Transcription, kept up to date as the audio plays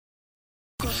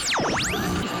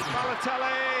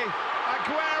Balotelli,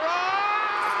 Aguero!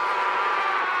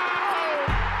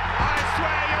 I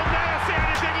swear you'll never see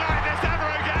anything like this ever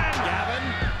again! Gavin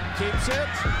keeps it.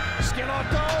 Skill on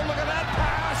goal, look at that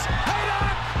pass.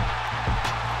 Header!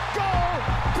 Goal!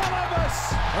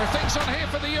 Columbus! There are things on here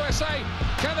for the USA.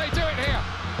 Can they do it here?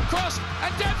 Cross,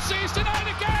 and Dempsey's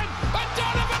denied again, and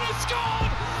Donovan has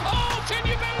scored! Oh, can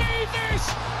you believe this?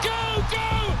 Go,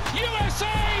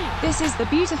 USA! This is the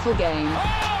beautiful game.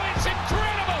 Oh, it's incredible!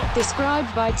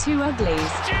 Described by two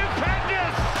uglies.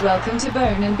 Stupendous! Welcome to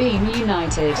Bone and Beam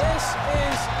United. This is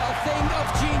a thing of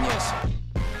genius.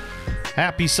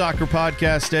 Happy Soccer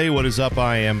Podcast Day. What is up?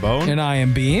 I am Bone. And I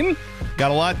am Beam.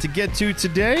 Got a lot to get to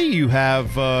today. You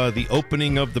have the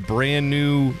opening of the brand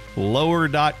new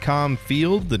Lower.com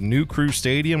field. The new Crew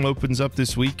Stadium opens up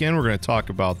this weekend. We're going to talk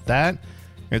about that.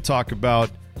 We're going to talk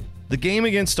about the game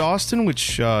against Austin,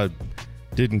 which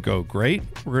didn't go great.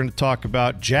 We're going to talk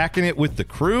about Jackin it with the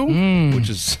Crew, which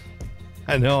is,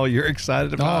 I know you're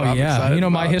excited about. Oh, yeah. You know,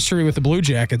 about. my history with the Blue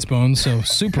Jackets, Bone, so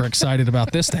super excited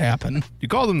about this to happen. You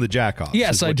called them the Jackoffs.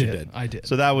 Yes, I did. I did.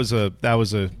 So that was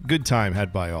a good time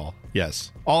had by all.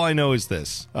 Yes. All I know is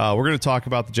this. We're going to talk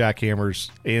about the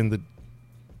Jackhammers and the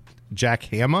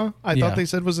Jackhammer, I thought they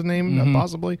said was the name,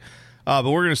 possibly. But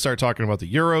we're going to start talking about the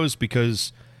Euros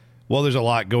because, well, there's a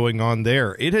lot going on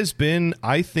there. It has been,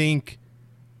 I think,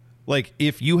 like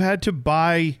if you had to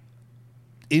buy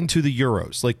into the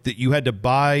Euros, like that you had to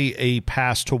buy a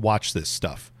pass to watch this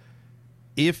stuff,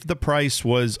 if the price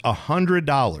was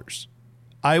 $100,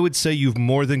 I would say you've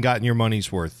more than gotten your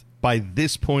money's worth by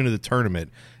this point of the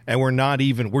tournament. And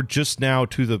we're just now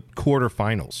to the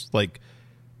quarterfinals. Like,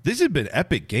 these have been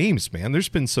epic games, man. There's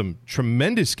been some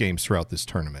tremendous games throughout this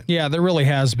tournament. Yeah, there really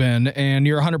has been, and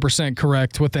you're 100%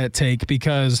 correct with that take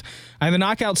because the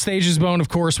knockout stages, Bone, of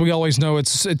course, we always know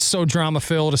it's so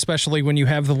drama-filled, especially when you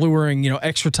have the luring,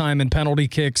 extra time and penalty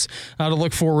kicks to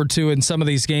look forward to in some of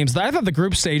these games. I thought the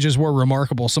group stages were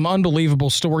remarkable. Some unbelievable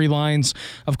storylines.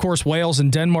 Of course, Wales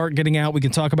and Denmark getting out. We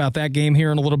can talk about that game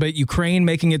here in a little bit. Ukraine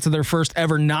making it to their first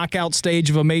ever knockout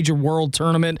stage of a major world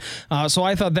tournament. So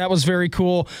I thought that was very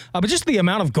cool. But just the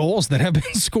amount of goals that have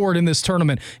been scored in this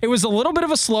tournament. It was a little bit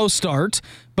of a slow start,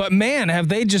 but man, have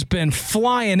they just been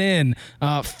flying in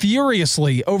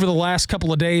furiously over the last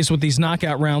couple of days with these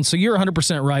knockout rounds. So you're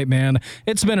 100% right, man.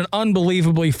 It's been an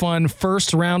unbelievably fun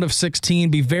first round of 16.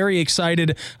 Be very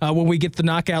excited when we get the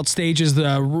knockout stages.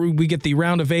 We get the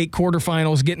round of 8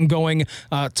 quarterfinals getting going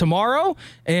tomorrow.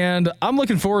 And I'm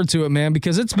looking forward to it, man,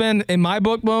 because it's been, in my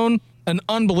book, Bone, an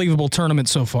unbelievable tournament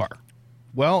so far.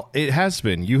 Well, it has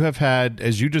been. You have had,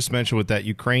 as you just mentioned with that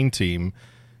Ukraine team,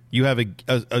 you have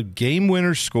a game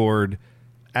winner scored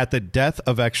at the death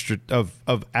of extra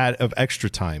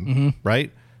time,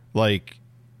 right? Like,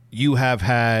 you have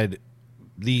had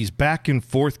these back and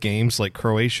forth games like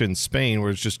Croatia and Spain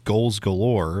where it's just goals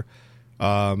galore.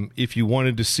 If you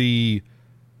wanted to see,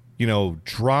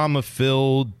 drama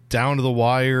filled, down to the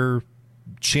wire,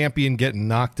 champion getting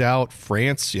knocked out,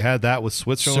 France, you had that with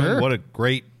Switzerland. Sure. What a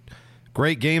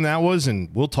great game that was,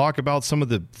 and we'll talk about some of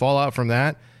the fallout from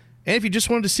that. And if you just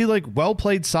wanted to see like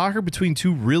well-played soccer between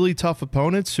two really tough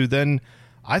opponents who then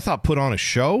I thought put on a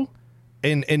show,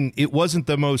 and it wasn't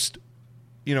the most,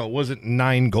 it wasn't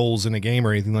 9 goals in a game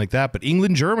or anything like that, but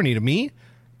England-Germany, to me,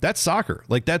 that's soccer.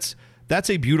 Like that's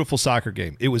a beautiful soccer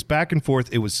game. It was back and forth.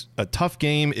 It was a tough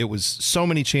game. It was so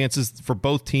many chances for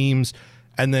both teams,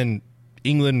 and then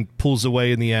England pulls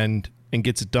away in the end and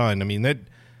gets it done. I mean,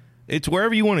 it's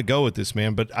wherever you want to go with this,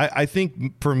 man. But I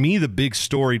think for me, the big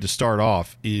story to start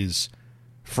off is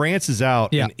France is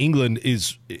out and England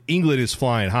is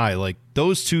flying high. Like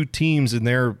those two teams and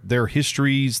their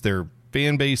histories, their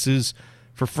fan bases,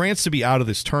 for France to be out of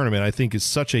this tournament, I think is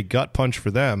such a gut punch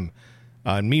for them.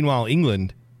 And meanwhile,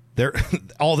 England,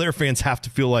 all their fans have to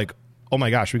feel like, oh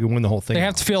my gosh, we can win the whole thing. They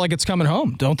have to feel like it's coming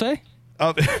home, don't they?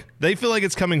 They feel like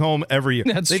it's coming home every year.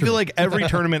 They feel like every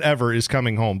tournament ever is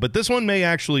coming home. But this one may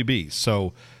actually be.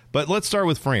 So, but let's start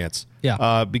with France.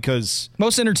 Yeah. Because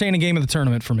most entertaining game of the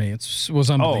tournament for me. It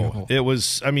was unbelievable. It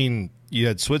was, you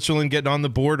had Switzerland getting on the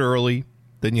board early.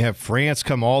 Then you have France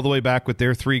come all the way back with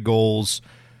their 3 goals.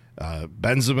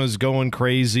 Benzema's going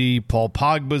crazy. Paul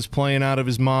Pogba's playing out of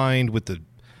his mind with the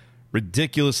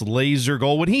ridiculous laser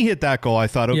goal. When he hit that goal, I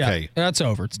thought, okay, that's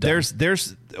over. It's done.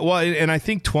 And I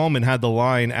think Twellman had the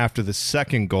line after the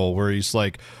second goal where he's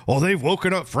like, "Oh, they've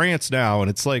woken up France now," and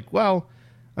it's like, well,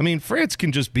 France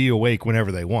can just be awake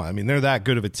whenever they want. They're that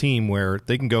good of a team where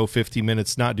they can go 50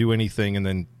 minutes, not do anything, and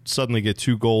then suddenly get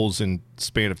 2 goals in the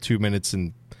span of 2 minutes,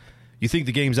 and you think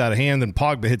the game's out of hand. Then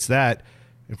Pogba hits that,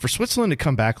 and for Switzerland to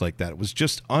come back like that, it was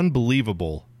just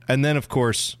unbelievable. And then, of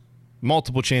course,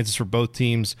 multiple chances for both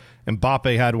teams.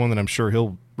 Mbappe had one that I'm sure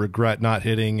he'll regret not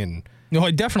hitting, and no,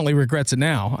 he definitely regrets it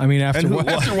now. I mean, after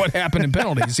what happened in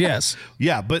penalties, yes.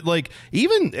 Yeah, but like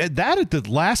even at the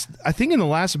last, I think in the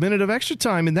last minute of extra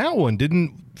time in that one,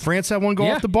 didn't France have one go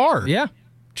off the bar? Yeah.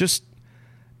 Just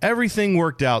everything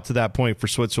worked out to that point for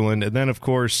Switzerland. And then, of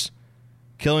course,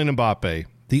 Kylian Mbappe,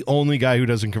 the only guy who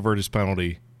doesn't convert his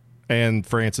penalty, and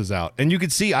France is out. And you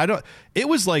could see, it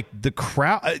was like the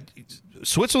crowd.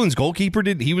 Switzerland's goalkeeper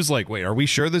he was like, wait, are we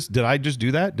sure did I just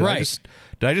do that? Did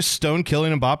I just stone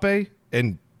Kylian Mbappe?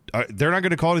 And they're not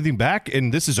going to call anything back,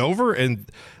 and this is over. And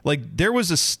like there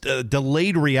was a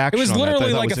delayed reaction. It was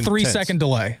literally like a 3-second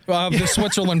delay of the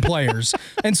Switzerland players.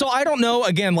 And so I don't know.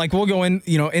 Again, like we'll go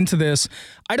into this.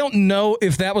 I don't know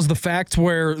if that was the fact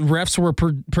where refs were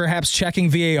perhaps checking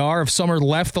VAR if Sommer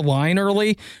left the line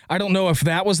early. I don't know if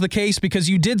that was the case, because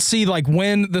you did see like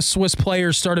when the Swiss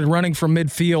players started running from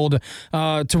midfield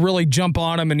to really jump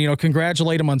on him and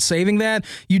congratulate him on saving that.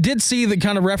 You did see the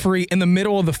kind of referee in the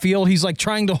middle of the field. He's like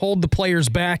trying to hold the players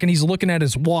back, and he's looking at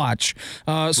his watch.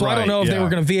 So I don't know if they were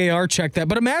going to VAR check that.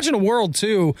 But imagine a world,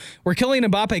 too, where Kylian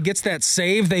Mbappe gets that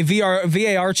save. They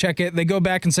VAR check it. They go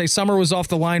back and say, Sommer was off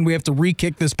the line. We have to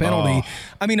re-kick this penalty.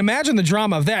 I mean, imagine the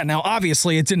drama of that. Now,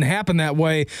 obviously, it didn't happen that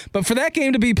way. But for that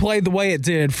game to be played the way it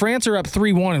did, France are up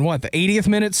 3-1 in the 80th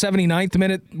minute, 79th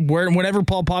minute, whenever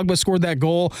Paul Pogba scored that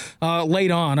goal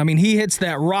late on. I mean, he hits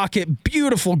that rocket,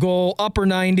 beautiful goal, upper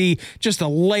 90, just a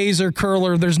laser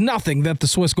curler. There's nothing that the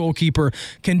Swiss goalkeeper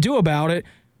can do about it.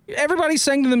 Everybody's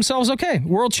saying to themselves, okay,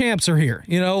 world champs are here.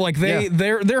 Like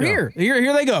they're here.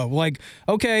 Here they go. Like,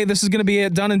 okay, this is going to be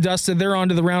it, done and dusted. They're on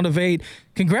to the round of 8.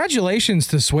 Congratulations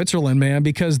to Switzerland, man,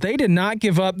 because they did not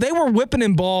give up. They were whipping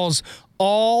in balls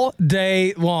all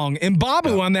day long. And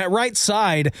Babu on that right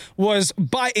side was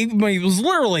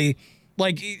literally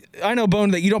like, I know,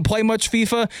 Bone, that you don't play much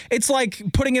FIFA. It's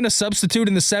like putting in a substitute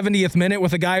in the 70th minute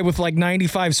with a guy with like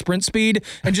 95 sprint speed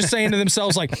and just saying to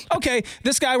themselves like, okay,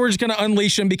 this guy, we're just going to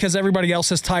unleash him because everybody else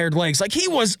has tired legs. Like, he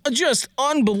was just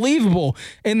unbelievable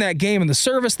in that game, and the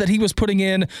service that he was putting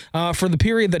in for the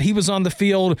period that he was on the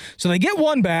field. So they get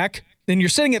one back. Then you're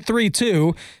sitting at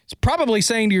 3-2. It's probably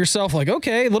saying to yourself like,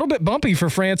 okay, a little bit bumpy for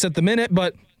France at the minute,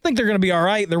 but I think they're going to be all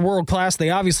right. They're world class. They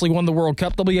obviously won the World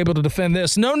Cup. They'll be able to defend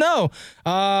this. No,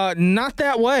 not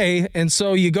that way. And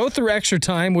so you go through extra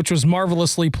time, which was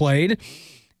marvelously played.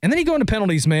 And then you go into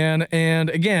penalties, man. And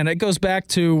again, it goes back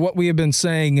to what we have been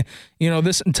saying,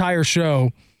 this entire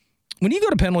show. When you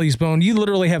go to penalties, Bone, you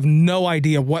literally have no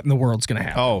idea what in the world's going to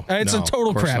happen. Oh, it's a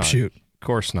total crapshoot. Of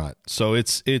course not. So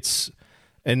it's.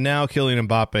 And now Kylian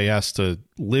Mbappe has to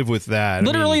live with that.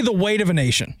 Literally the weight of a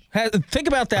nation. Think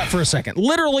about that for a second.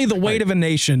 Literally the weight of a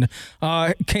nation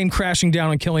came crashing down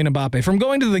on Kylian Mbappe. From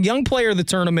going to the young player of the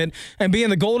tournament and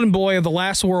being the golden boy of the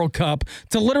last World Cup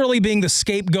to literally being the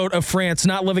scapegoat of France,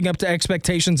 not living up to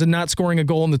expectations and not scoring a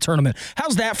goal in the tournament.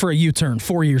 How's that for a U-turn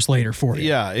 4 years later for you?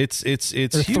 Yeah, it's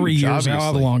huge, 3 years, obviously.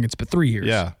 however long it's been, 3 years.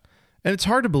 Yeah. And it's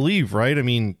hard to believe, right? I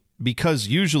mean, because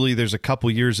usually there's a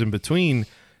couple years in between.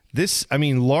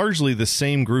 Largely the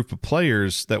same group of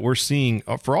players that we're seeing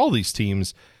for all these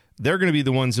teams, they're going to be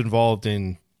the ones involved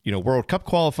in, World Cup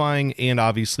qualifying and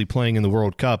obviously playing in the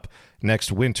World Cup next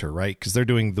winter, right? Because they're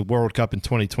doing the World Cup in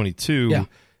 2022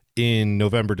 in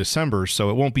November, December. So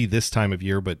it won't be this time of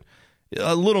year, but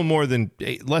a little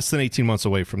less than 18 months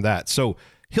away from that. So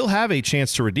he'll have a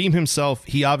chance to redeem himself.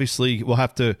 He obviously will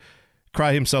have to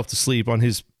cry himself to sleep on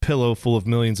his pillow full of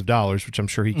millions of dollars, which I'm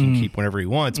sure he can keep whenever he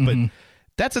wants. But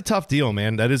that's a tough deal,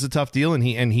 man. That is a tough deal. And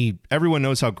he everyone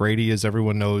knows how great he is.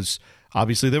 Everyone knows,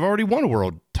 obviously, they've already won a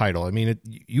world title. I mean,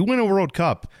 you win a World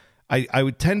Cup, I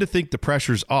would tend to think the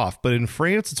pressure's off. But in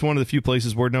France, it's one of the few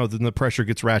places where, no, then the pressure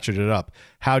gets ratcheted up.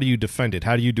 How do you defend it?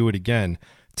 How do you do it again?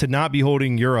 To not be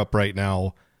holding Europe right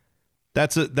now,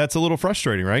 that's a little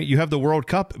frustrating, right? You have the World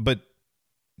Cup, but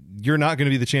you're not going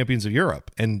to be the champions of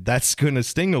Europe. And that's going to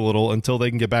sting a little until they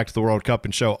can get back to the World Cup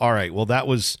and show, all right, well, that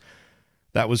was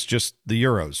just the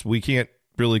Euros. We can't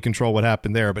really control what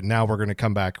happened there, but now we're going to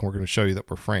come back and we're going to show you that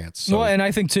we're France. So. Well, and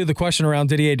I think, too, the question around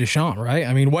Didier Deschamps, right?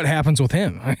 I mean, what happens with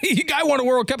him? You guy won a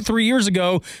World Cup 3 years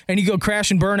ago, and you go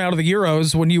crash and burn out of the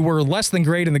Euros when you were less than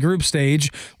great in the group stage,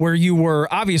 where you were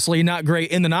obviously not great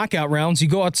in the knockout rounds. You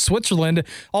go out to Switzerland,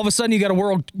 all of a sudden you got a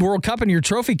World Cup in your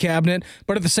trophy cabinet,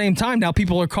 but at the same time, now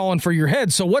people are calling for your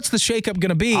head. So what's the shakeup going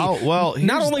to be?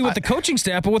 Not only with the coaching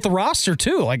staff, but with the roster,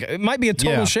 too. Like, it might be a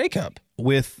total shakeup.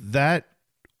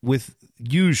 With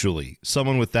usually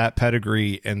someone with that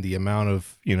pedigree and the amount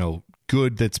of,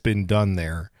 good that's been done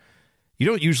there, you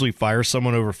don't usually fire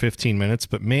someone over 15 minutes,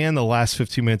 but man, the last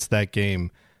 15 minutes of that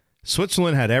game,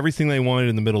 Switzerland had everything they wanted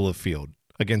in the middle of the field.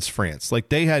 against France. Like,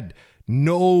 they had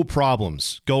no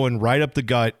problems going right up the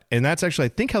gut, and that's actually, I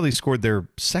think, how they scored their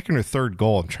second or third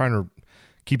goal. I'm trying to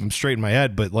keep them straight in my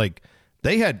head, but like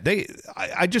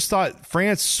I just thought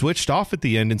France switched off at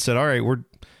the end and said, all right, we're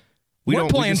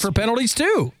playing for penalties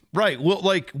too. Right.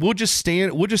 We'll just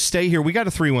stay here. We got a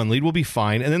 3-1 lead. We'll be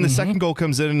fine. And then the second goal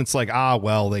comes in and it's like,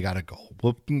 well, they got a goal.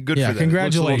 Well, good for them.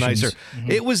 Congratulations. It looks a little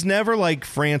nicer. It was never like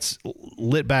France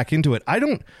lit back into it. I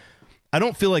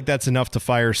don't feel like that's enough to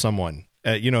fire someone,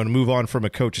 to move on from a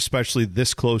coach, especially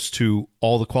this close to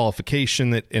all the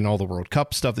qualification and all the World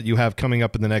Cup stuff that you have coming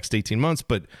up in the next 18 months.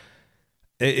 But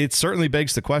it certainly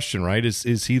begs the question, right?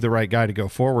 Is he the right guy to go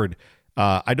forward?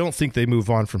 I don't think they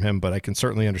move on from him, but I can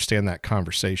certainly understand that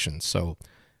conversation. So,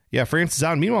 yeah, France is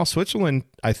out. Meanwhile, Switzerland,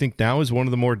 I think now is one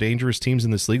of the more dangerous teams in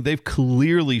this league. They've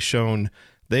clearly shown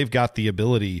they've got the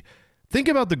ability. Think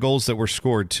about the goals that were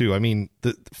scored, too. I mean,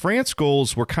 the France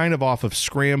goals were kind of off of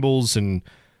scrambles, and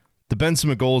the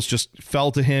Benzema goals just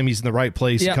fell to him. He's in the right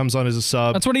place. He comes on as a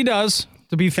sub. That's what he does,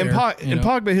 to be fair. And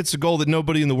Pogba hits a goal that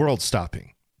nobody in the world's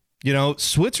stopping.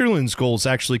 Switzerland's goals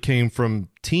actually came from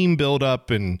team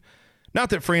buildup, and not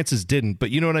that France's didn't,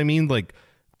 but you know what I mean? Like,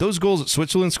 those goals that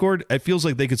Switzerland scored, it feels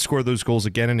like they could score those goals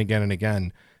again and again and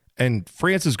again. And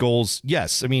France's goals,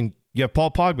 yes, I mean, you have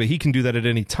Paul Pogba. He can do that at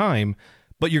any time,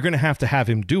 but you're going to have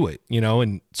him do it,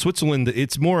 And Switzerland,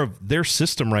 it's more of their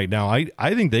system right now.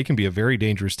 I think they can be a very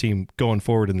dangerous team going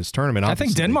forward in this tournament. Obviously. I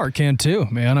think Denmark can too,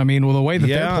 man. I mean, with the way that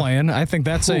they're playing, I think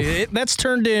that's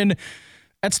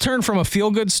turned from a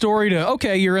feel-good story to,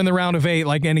 okay, you're in the round of 8,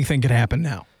 like anything could happen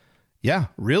now. Yeah,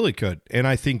 really could. And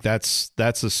I think that's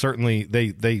certainly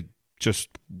they just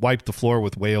wiped the floor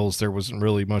with Wales. There wasn't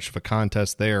really much of a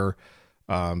contest there.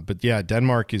 But yeah,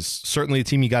 Denmark is certainly a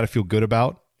team you got to feel good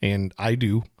about. And I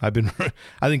do. I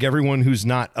think everyone who's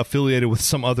not affiliated with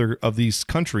some other of these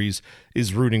countries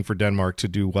is rooting for Denmark to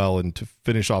do well and to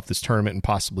finish off this tournament and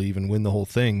possibly even win the whole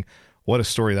thing. What a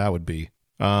story that would be.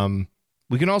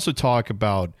 We can also talk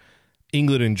about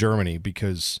England and Germany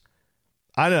because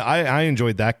I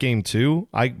enjoyed that game too.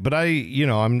 I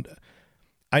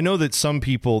know that some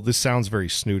people, this sounds very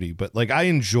snooty, but like I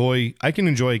can enjoy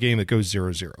a game that goes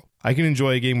 0-0. I can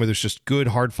enjoy a game where there's just good,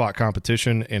 hard fought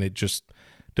competition and it just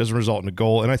doesn't result in a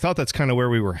goal. And I thought that's kind of where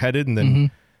we were headed. And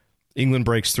then England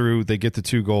breaks through, they get the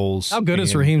 2 goals. How good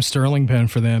has Raheem Sterling been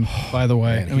for them, by the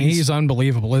way? Man, I mean, he's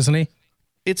unbelievable, isn't he?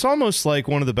 It's almost like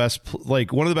one of the best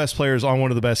players on one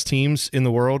of the best teams in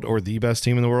the world, or the best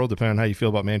team in the world, depending on how you feel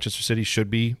about Manchester City, should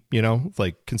be,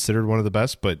 considered one of the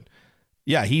best. But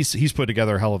yeah, he's put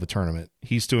together a hell of a tournament.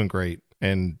 He's doing great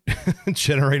and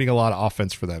generating a lot of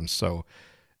offense for them. So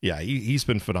yeah, he's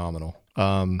been phenomenal.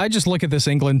 I just look at this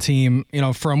England team,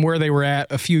 from where they were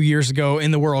at a few years ago in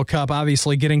the World Cup,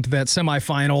 obviously getting to that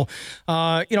semifinal.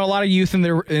 A lot of youth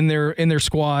in their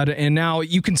squad, and now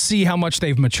you can see how much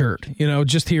they've matured.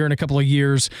 Just here in a couple of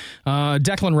years,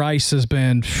 Declan Rice has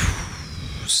been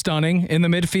stunning in the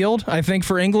midfield, I think,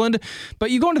 for England.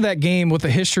 But you go into that game with the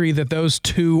history that those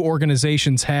two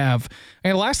organizations have.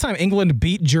 And last time England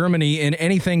beat Germany in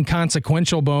anything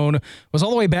consequential, Bone, was all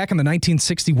the way back in the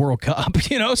 1960 World Cup.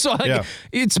 So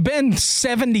It's been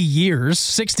 70 years,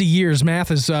 60 years.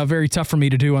 Math is very tough for me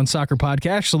to do on Soccer Podcast.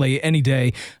 Actually, any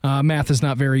day, math is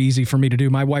not very easy for me to do.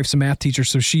 My wife's a math teacher,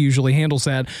 so she usually handles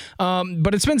that.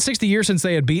 But it's been 60 years since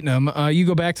they had beaten them. You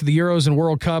go back to the Euros and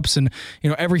World Cups and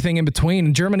everything in between.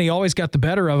 And Germany always got the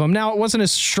better of them. Now, it wasn't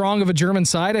as strong of a German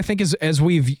side, I think, as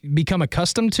we've become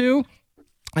accustomed to.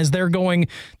 As they're going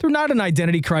through not an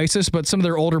identity crisis, but some of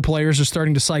their older players are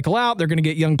starting to cycle out. They're going to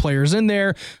get young players in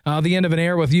there. The end of an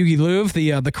era with Jogi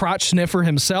Löw, the crotch sniffer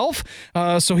himself.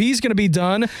 So he's going to be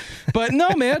done. But no,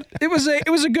 man, it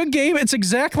was a good game. It's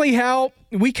exactly how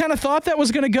we kind of thought that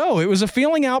was going to go. It was a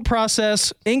feeling out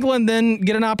process. England then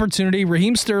get an opportunity.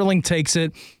 Raheem Sterling takes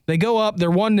it. They go up. They're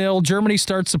 1-0. Germany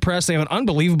starts to press. They have an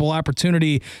unbelievable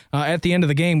opportunity at the end of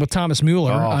the game with Thomas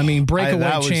Mueller.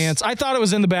 Breakaway chance. I thought it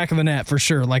was in the back of the net for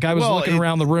sure. Like, I was looking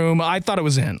around the room. I thought it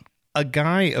was in. A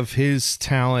guy of his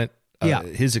talent,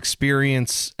 his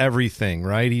experience, everything,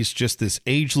 right? He's just this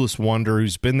ageless wonder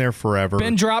who's been there forever.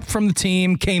 Been dropped from the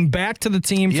team, came back to the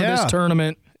team for this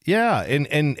tournament. Yeah,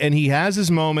 and he has his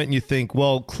moment, and you think,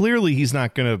 well, clearly he's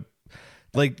not going to.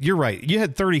 Like, you're right. You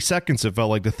had 30 seconds, it felt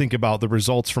like, to think about the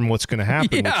results from what's going to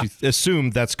happen, which you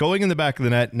assumed that's going in the back of the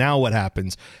net. Now what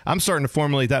happens? I'm starting to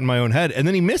formulate that in my own head, and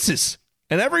then he misses.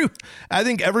 And I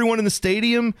think everyone in the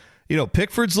stadium,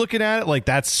 Pickford's looking at it like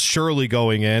that's surely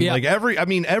going in. Yeah. Like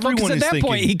everyone at is that thinking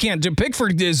point he can't do.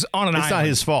 Pickford is on an island. it's not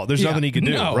his fault. There's nothing he can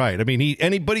do. No. Right. I mean, he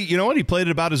played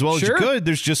it about as well as you could.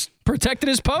 There's just protected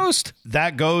his post.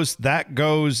 That goes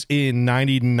in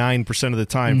 99% of the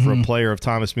time for a player of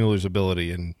Thomas Mueller's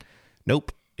ability. And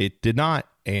nope, it did not.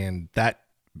 And that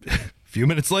few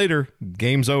minutes later,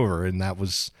 game's over. And that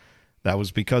was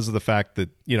because of the fact that,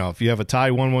 if you have a tie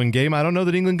 1-1 game, I don't know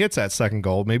that England gets that second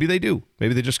goal. Maybe they do.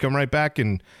 Maybe they just come right back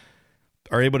and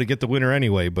are able to get the winner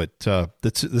anyway. But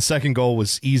the second goal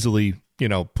was easily,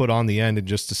 put on the end, and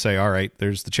just to say, all right,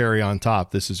 there's the cherry on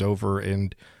top. This is over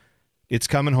and it's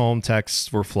coming home.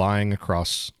 Texts were flying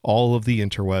across all of the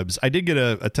interwebs. I did get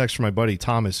a text from my buddy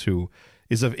Thomas, who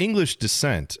is of English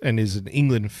descent and is an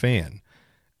England fan.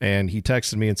 And he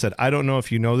texted me and said, I don't know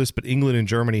if you know this, but England and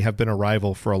Germany have been a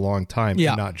rival for a long time,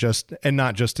 and not just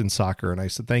in soccer. And I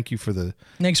said, thank you for the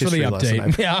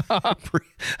update.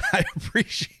 I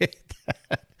appreciate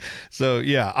that. So,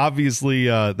 yeah, obviously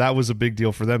that was a big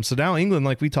deal for them. So now England,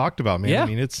 like we talked about, man, I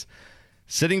mean, it's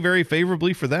sitting very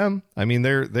favorably for them. I mean,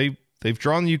 they've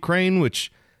drawn the Ukraine,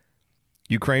 which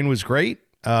Ukraine was great.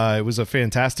 It was a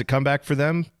fantastic comeback for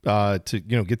them to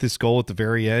get this goal at the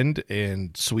very end,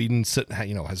 and Sweden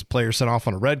has a player sent off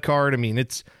on a red card. I mean,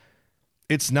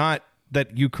 it's not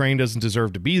that Ukraine doesn't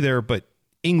deserve to be there, but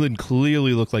England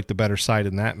clearly looked like the better side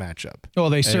in that matchup. Oh,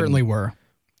 they certainly were.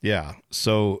 Yeah.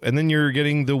 So, and then you're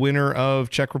getting the winner of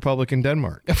Czech Republic and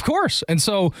Denmark. Of course. And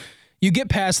so you get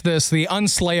past this, the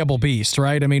unslayable beast,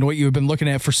 right? I mean, what you've been looking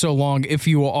at for so long, if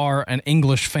you are an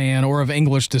English fan or of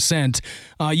English descent,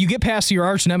 you get past your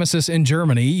arch nemesis in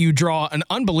Germany. You draw an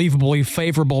unbelievably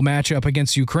favorable matchup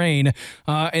against Ukraine,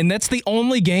 and that's the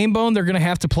only game, Bone, they're going to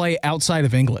have to play outside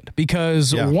of England,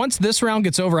 because once this round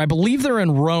gets over, I believe they're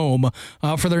in Rome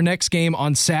for their next game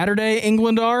on Saturday,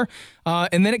 England are.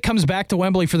 And then it comes back to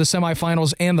Wembley for the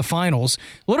semifinals and the finals.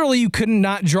 Literally, you could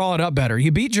not draw it up better.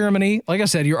 You beat Germany, like I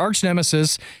said, your arch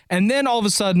nemesis, and then all of a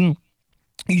sudden,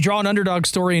 you draw an underdog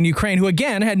story in Ukraine, who,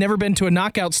 again, had never been to a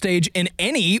knockout stage in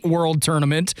any world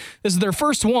tournament. This is their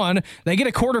first one. They get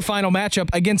a quarterfinal matchup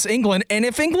against England, and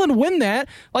if England win that,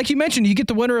 like you mentioned, you get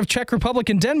the winner of Czech Republic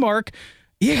and Denmark.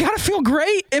 You got to feel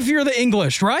great if you're the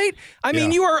English, right? I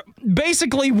mean, you are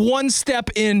basically one step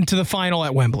into the final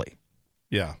at Wembley.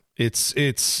 Yeah. It's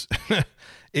it's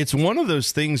one of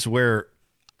those things where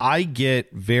I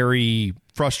get very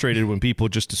frustrated when people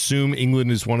just assume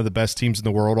England is one of the best teams in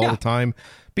the world all the time,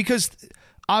 because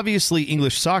obviously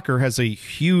English soccer has a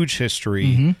huge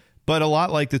history, but a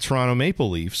lot like the Toronto Maple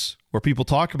Leafs, where people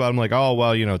talk about them like, oh,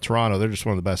 well, Toronto, they're just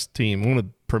one of the best teams, one of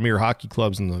the premier hockey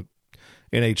clubs in the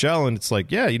NHL. And it's like,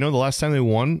 the last time they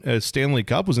won a Stanley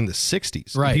Cup was in the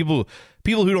 60s. Right. And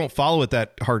people who don't follow it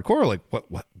that hardcore are like,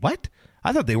 what?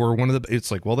 I thought they were one of the.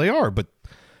 It's like, well, they are, but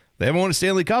they haven't won a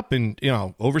Stanley Cup in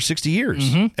over 60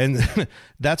 years, and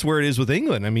that's where it is with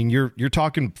England. I mean, you're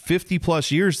talking 50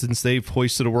 plus years since they've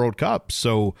hoisted a World Cup,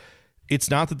 so it's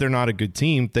not that they're not a good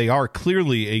team. They are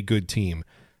clearly a good team,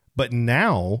 but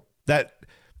now that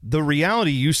the reality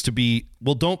used to be,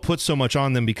 well, don't put so much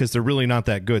on them because they're really not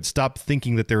that good. Stop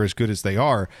thinking that they're as good as they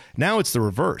are. Now it's the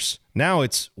reverse. Now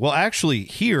it's, well, actually,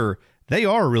 here they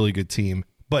are a really good team,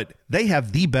 but they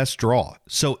have the best draw.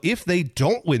 So if they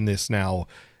don't win this now,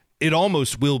 it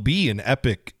almost will be an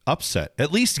epic upset,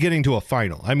 at least getting to a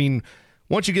final. I mean,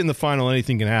 once you get in the final,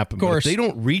 anything can happen. Of course. But if they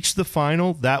don't reach the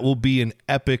final, that will be an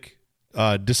epic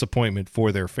disappointment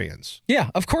for their fans.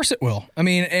 Yeah, of course it will. I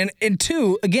mean, and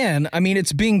two, again, I mean,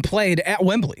 it's being played at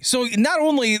Wembley. So not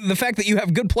only the fact that you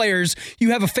have good players,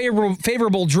 you have a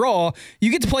favorable draw,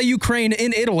 you get to play Ukraine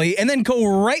in Italy and then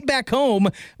go right back home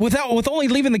with only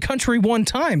leaving the country one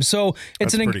time. So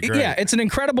it's it's an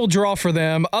incredible draw for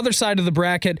them. Other side of the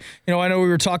bracket, I know we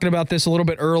were talking about this a little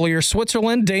bit earlier.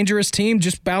 Switzerland, dangerous team,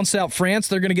 just bounced out France.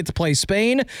 They're going to get to play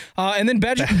Spain. And then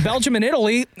Belgium and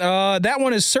Italy. That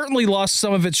one has certainly lost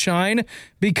some of its shine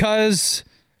because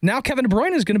now Kevin De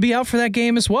Bruyne is going to be out for that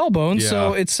game as well, Bones.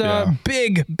 So it's a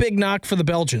big knock for the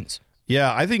Belgians.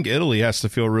 Yeah, I think Italy has to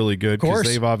feel really good because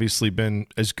they've obviously been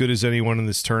as good as anyone in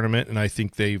this tournament, and I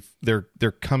think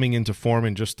they're coming into form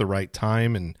in just the right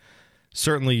time, and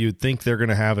certainly you'd think they're going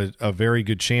to have a very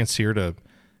good chance here to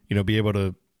be able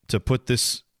to put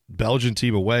this Belgian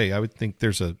team away. I would think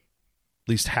there's at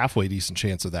least halfway decent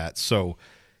chance of that. So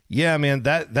yeah, man,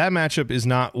 that matchup is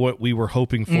not what we were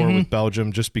hoping for with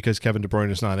Belgium just because Kevin De Bruyne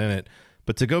is not in it.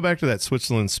 But to go back to that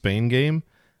Switzerland-Spain game,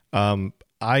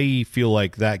 I feel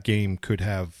like that game could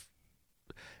have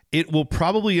it will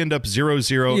probably end up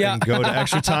 0-0 and go to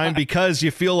extra time because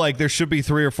you feel like there should be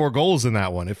 3 or 4 goals in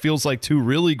that one. It feels like two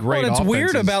really great offenses. It's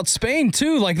weird about Spain,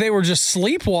 too. Like, they were just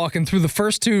sleepwalking through the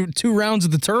first two rounds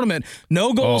of the tournament.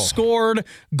 No goals scored,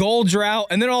 goal drought,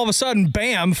 and then all of a sudden,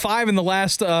 bam, 5 in the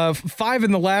last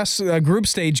group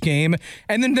stage game,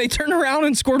 and then they turned around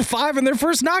and scored 5 in their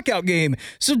first knockout game.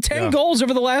 So 10 goals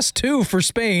over the last 2 for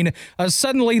Spain.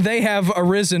 Suddenly, they have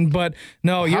arisen, but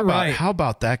no, you're right. How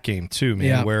about that game, too,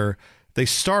 man, where they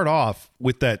start off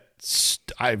with that.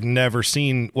 I've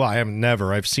seen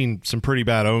some pretty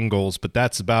bad own goals, but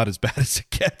that's about as bad as it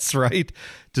gets, right?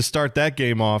 To start that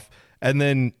game off. And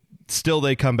then still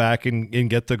they come back and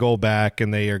get the goal back,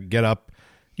 and they get up,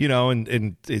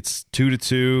 and it's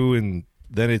 2-2, and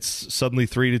then it's suddenly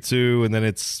 3-2, and then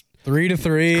it's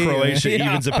 3-3. Croatia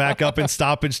evens it back up in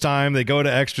stoppage time. They go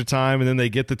to extra time, and then they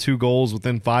get the 2 goals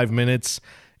within 5 minutes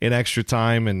in extra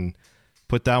time and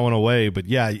put that one away. But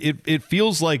yeah, it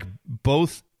feels like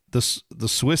both the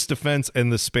Swiss defense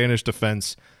and the Spanish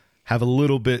defense have a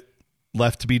little bit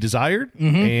left to be desired.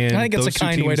 Mm-hmm. And I think it's a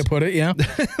kind way to put it, yeah.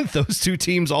 Those 2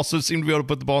 teams also seem to be able to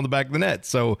put the ball in the back of the net.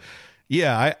 So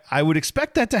yeah, I would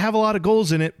expect that to have a lot of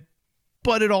goals in it,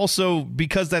 but it also,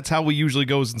 because that's how we usually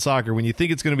goes in soccer, when you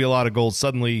think it's going to be a lot of goals,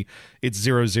 suddenly it's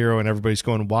 0-0 and everybody's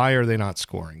going, why are they not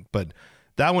scoring? But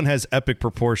that one has epic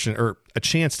proportion, or a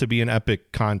chance to be an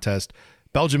epic contest.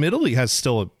 Belgium-Italy has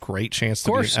still a great chance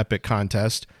to be an epic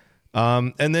contest.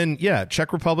 And then,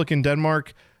 Czech Republic and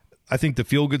Denmark. I think the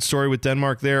feel-good story with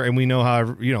Denmark there, and we know how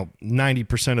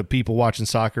 90% of people watching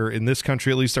soccer in this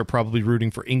country, at least, are probably rooting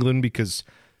for England because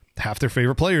half their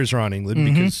favorite players are on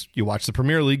England. Because you watch the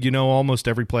Premier League, almost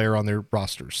every player on their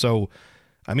roster. So,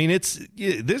 I mean,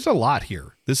 there's a lot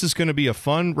here. This is going to be a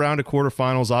fun round of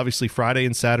quarterfinals. Obviously, Friday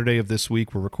and Saturday of this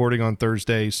week. We're recording on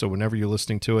Thursday, so whenever you're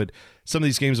listening to it, some of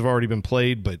these games have already been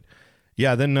played. But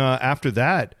yeah, then after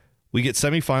that, we get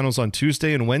semifinals on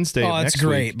Tuesday and Wednesday. Oh, that's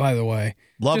great, by the way.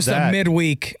 Love just that. A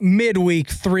midweek,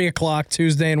 3:00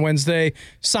 Tuesday and Wednesday.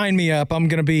 Sign me up. I'm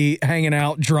going to be hanging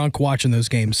out drunk watching those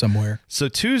games somewhere. So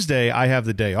Tuesday, I have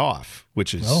the day off,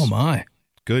 which is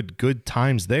good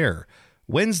times there.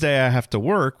 Wednesday, I have to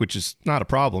work, which is not a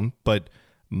problem, but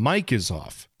Mike is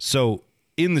off. So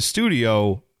in the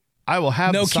studio, I will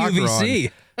have the soccer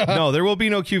QVC. on. No, there will be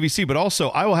no QVC, but also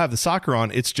I will have the soccer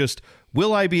on. It's just,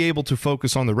 will I be able to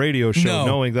focus on the radio show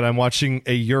knowing that I'm watching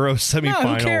a Euro semifinal?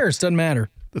 No, who cares? Doesn't matter.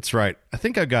 That's right. I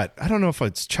think I don't know if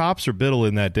it's Chops or Biddle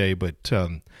in that day, but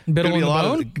Biddle in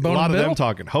the Bone? A lot of them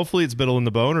talking. Hopefully it's Biddle in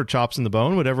the Bone or Chops in the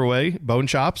Bone, whatever way, Bone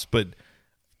Chops, but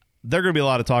they're going to be a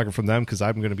lot of talking from them because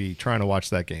I'm going to be trying to watch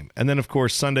that game. And then, of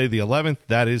course, Sunday the 11th,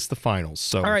 that is the finals.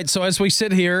 So, all right, so as we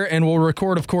sit here, and we'll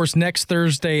record, of course, next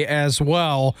Thursday as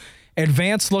well,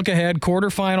 advanced look ahead,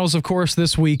 quarterfinals, of course,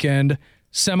 this weekend,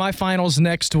 semifinals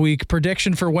next week,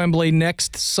 prediction for Wembley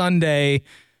next Sunday.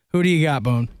 Who do you got,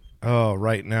 Bone? Oh,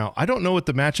 right now. I don't know what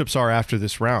the matchups are after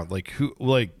this round. No,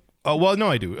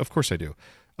 I do. Of course I do.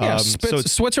 Yeah,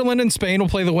 Switzerland and Spain will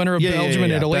play the winner of Belgium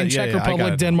and Italy, and Czech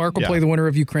Republic, Denmark will play the winner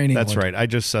of Ukraine. That's right. I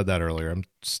just said that earlier. I'm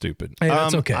stupid. Hey,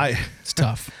 that's okay. It's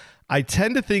tough. I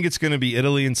tend to think it's going to be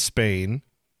Italy and Spain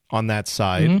on that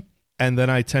side, and then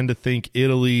I tend to think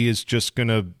Italy is just going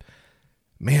to.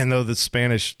 Man, though, the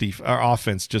Spanish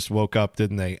offense just woke up,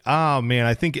 didn't they? Oh man,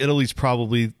 I think Italy's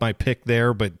probably my pick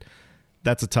there, but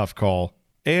that's a tough call.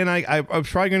 And I'm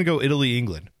probably going to go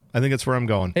Italy-England. I think that's where I'm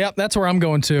going. Yep, that's where I'm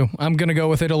going too. I'm going to go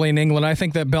with Italy and England. I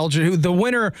think that Belgium, the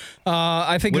winner,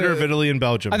 of Italy and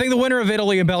Belgium. I think the winner of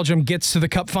Italy and Belgium gets to the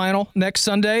cup final next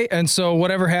Sunday, and so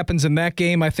whatever happens in that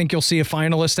game, I think you'll see a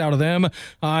finalist out of them.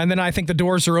 And then I think the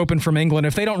doors are open from England.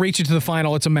 If they don't reach you to the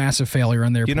final, it's a massive failure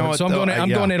on their part. So I'm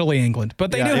going Italy, England.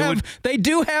 But they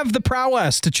do have the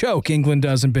prowess to choke. England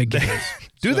does in big games.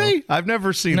 Do they? I've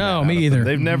never seen that. No, me either.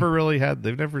 They've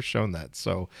never shown that.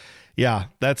 So. Yeah,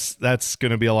 that's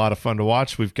going to be a lot of fun to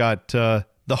watch. We've got the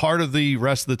heart of the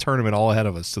rest of the tournament all ahead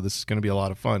of us, so this is going to be a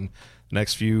lot of fun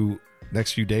next few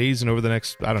days and over the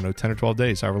next, 10 or 12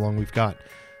 days, however long we've got.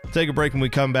 We'll take a break. When we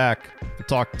come back, we'll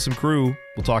talk some Crew.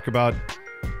 We'll talk about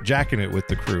Jackin' it with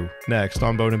the Crew next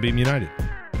on Bone and Beam United.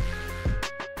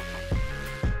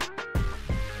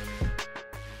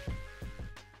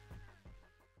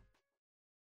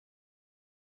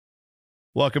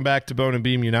 Welcome back to Bone and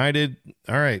Beam United.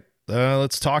 All right.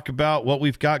 Let's talk about what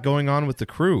we've got going on with the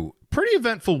Crew. Pretty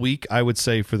eventful week, I would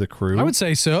say, for the Crew. I would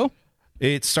say so.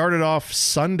 It started off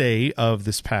Sunday of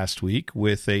this past week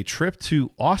with a trip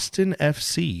to Austin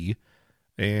FC,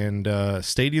 and a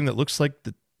stadium that looks like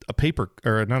paper,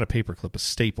 or not a paper clip, a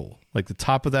staple. Like the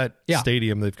top of that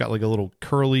stadium, they've got like a little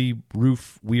curly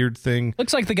roof weird thing.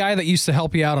 Looks like the guy that used to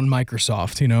help you out on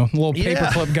Microsoft, a little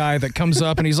paperclip guy that comes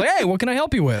up and he's like, hey, what can I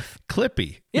help you with?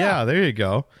 Clippy. Yeah, there you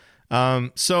go.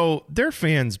 So their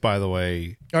fans, by the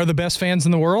way, are the best fans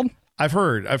in the world. I've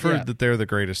heard that they're the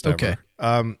greatest ever.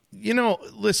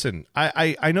 Listen,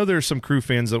 I know there's some Crew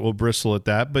fans that will bristle at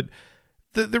that, but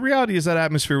the reality is that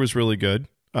atmosphere was really good.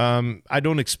 I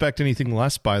don't expect anything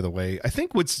less, by the way. I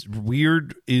think what's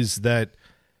weird is that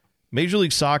Major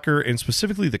League Soccer, and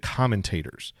specifically the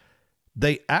commentators,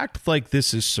 they act like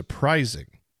this is surprising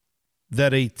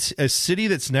that a city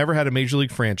that's never had a Major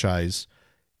League franchise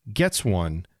gets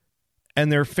one,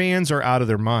 and their fans are out of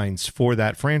their minds for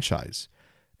that franchise.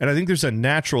 And I think there's a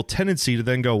natural tendency to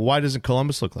then go, why doesn't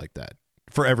Columbus look like that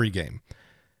for every game?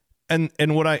 And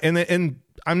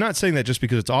I'm not saying that just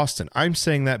because it's Austin. I'm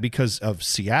saying that because of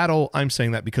Seattle. I'm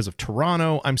saying that because of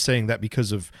Toronto. I'm saying that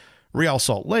because of Real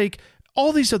Salt Lake.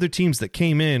 All these other teams that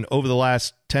came in over the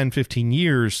last 10, 15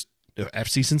 years,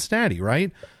 FC Cincinnati,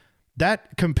 right?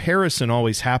 That comparison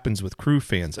always happens with Crew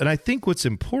fans. And I think what's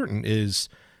important is,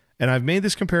 and I've made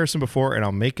this comparison before and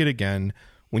I'll make it again,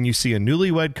 when you see a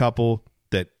newlywed couple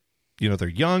that, they're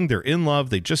young, they're in love,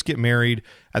 they just get married,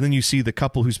 and then you see the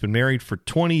couple who's been married for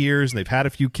 20 years and they've had a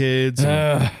few kids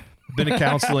and been to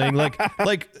counseling.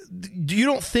 like, you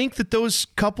don't think that those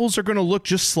couples are going to look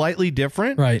just slightly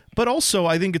different? Right. But also,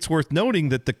 I think it's worth noting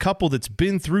that the couple that's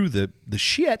been through the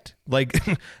shit, like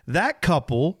that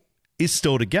couple is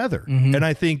still together. Mm-hmm. And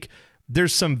I think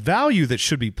there's some value that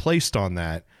should be placed on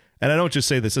that. And I don't just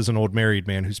say this as an old married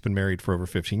man who's been married for over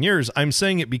 15 years. I'm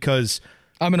saying it because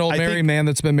I'm an old married man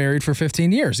that's been married for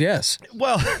 15 years, yes.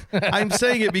 Well, I'm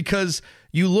saying it because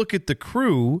you look at the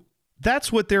Crew,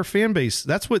 that's what their fan base,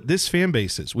 that's what this fan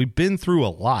base is. We've been through a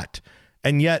lot,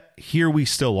 and yet here we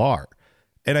still are.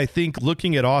 And I think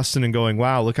looking at Austin and going,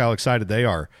 wow, look how excited they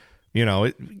are.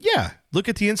 Look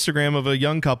at the Instagram of a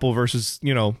young couple versus,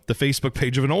 the Facebook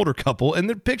page of an older couple, and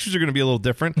their pictures are going to be a little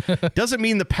different. Doesn't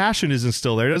mean the passion isn't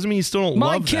still there. Doesn't mean you still don't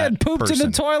love that person. My kid pooped in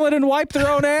the toilet and wiped their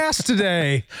own ass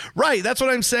today. Right. That's what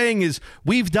I'm saying is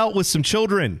we've dealt with some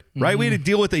children, right? We had to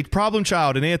deal with a problem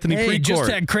child in Anthony Precourt.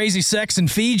 Just had crazy sex in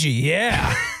Fiji.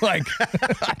 Yeah. Like,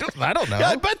 I don't know. Yeah,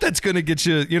 I bet that's going to get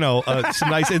you, some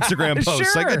nice Instagram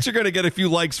posts. Sure. I bet you're going to get a few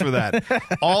likes for that.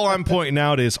 All I'm pointing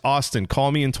out is, Austin,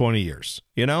 call me in 20 years.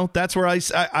 That's where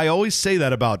I always say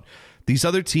that about these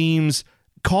other teams.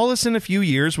 Call us in a few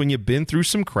years when you've been through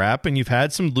some crap and you've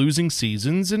had some losing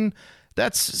seasons, and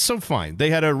that's so fine.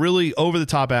 They had a really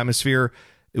over-the-top atmosphere.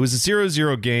 It was a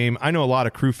 0-0 game. I know a lot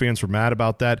of Crew fans were mad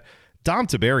about that. Dom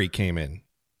Taberi came in,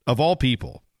 of all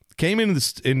people,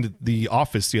 into the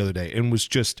office the other day and was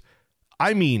just,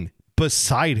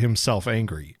 beside himself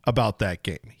angry about that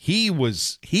game. He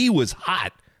was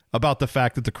hot about the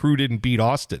fact that the Crew didn't beat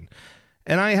Austin.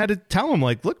 And I had to tell him,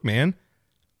 like, look, man,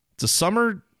 it's a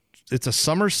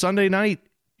summer Sunday night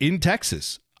in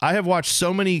Texas. I have watched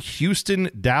so many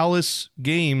Houston-Dallas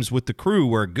games with the Crew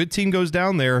where a good team goes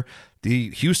down there, the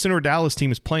Houston or Dallas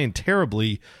team is playing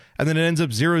terribly, and then it ends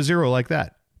up 0-0 like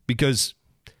that because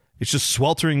it's just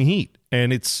sweltering heat.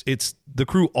 And it's the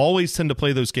Crew always tend to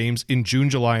play those games in June,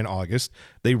 July, and August.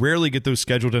 They rarely get those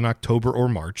scheduled in October or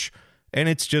March. And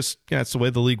it's just, it's the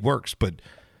way the league works. But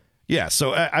yeah,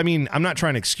 so I'm not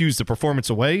trying to excuse the performance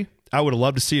away. I would have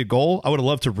loved to see a goal. I would have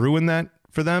loved to ruin that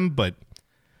for them. But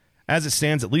as it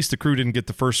stands, at least the Crew didn't get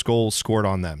the first goal scored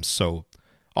on them. So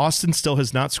Austin still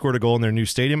has not scored a goal in their new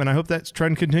stadium, and I hope that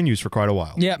trend continues for quite a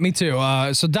while. Yeah, me too.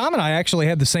 So Dom and I actually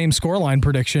had the same scoreline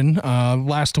prediction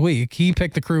last week. He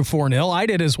picked the Crew 4-0. I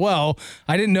did as well.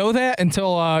 I didn't know that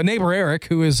until neighbor Eric,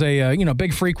 who is a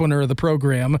big frequenter of the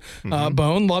program,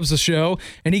 Bone, loves the show,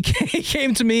 and he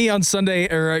came to me on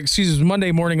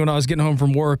Monday morning when I was getting home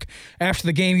from work after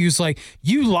the game. He was like,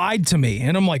 "You lied to me,"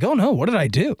 and I'm like, "Oh no, what did I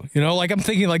do?" I'm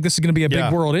thinking like this is going to be a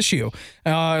big world issue.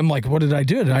 I'm like, "What did I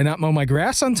do? Did I not mow my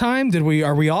grass on time?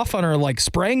 Are we off on our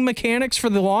spraying mechanics for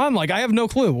the lawn? I have no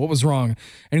clue what was wrong."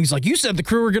 And he's like, "You said the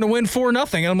Crew were going to win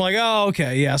 4-0." And I'm like, "Oh,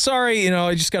 okay. Yeah, sorry.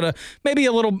 I just got to maybe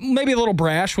a little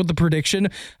brash with the prediction."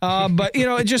 But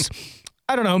it just,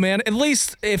 I don't know, man. At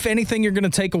least if anything you're going to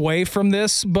take away from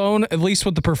this, Bone, at least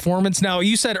with the performance. Now,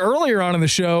 you said earlier on in the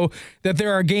show that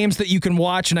there are games that you can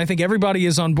watch, and I think everybody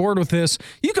is on board with this.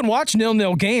 You can watch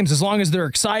 0-0 games as long as they're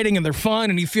exciting and they're fun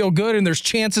and you feel good and there's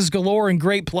chances galore and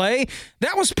great play.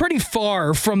 That was pretty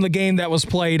far from the game that was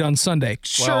played on Sunday.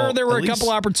 Sure, there were a couple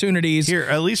opportunities. Here,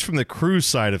 at least from the Crew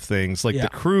side of things, the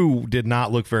Crew did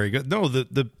not look very good. No,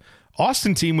 the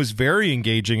Austin team was very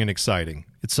engaging and exciting.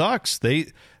 It sucks.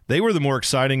 They were the more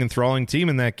exciting and enthralling team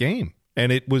in that game.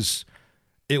 And it was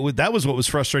that was what was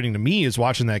frustrating to me, is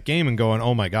watching that game and going,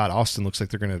 oh my God, Austin looks like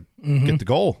they're going to get the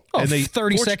goal. Oh, and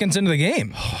 30 seconds into the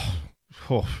game.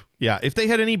 Yeah, if they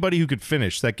had anybody who could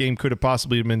finish, that game could have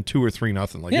possibly been 2 or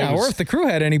 3-0. Like, or if the Crew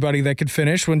had anybody that could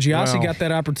finish when Giassi got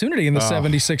that opportunity in the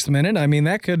 76th minute, I mean,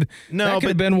 that could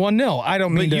have been 1-0. I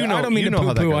don't mean to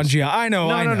poo-poo on Giassi.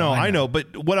 I know.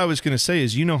 But what I was going to say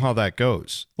is, you know how that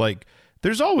goes. Like,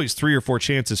 there's always 3 or 4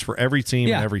 chances for every team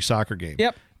in every soccer game.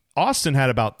 Yep. Austin had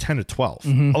about 10 to 12.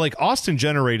 Like, Austin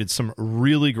generated some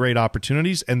really great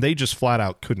opportunities, and they just flat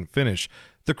out couldn't finish.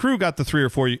 The Crew got the 3 or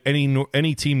 4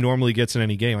 any team normally gets in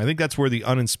any game. I think that's where the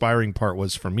uninspiring part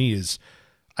was for me, is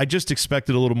I just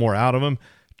expected a little more out of him.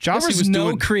 There was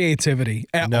no creativity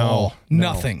at all.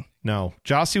 Nothing. No.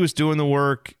 Jossie was doing the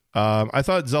work. I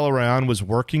thought Zelarayan was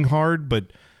working hard,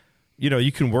 but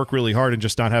you can work really hard and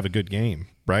just not have a good game,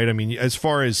 right? I mean, as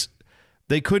far as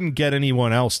they couldn't get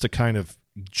anyone else to kind of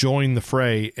join the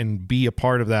fray and be a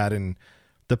part of that, and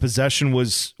the possession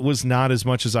was not as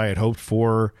much as I had hoped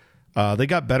for. They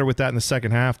got better with that in the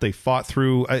second half. They fought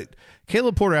through.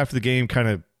 Caleb Porter after the game kind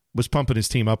of was pumping his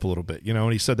team up a little bit,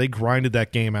 and he said they grinded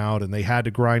that game out, and they had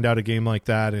to grind out a game like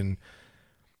that. And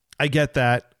I get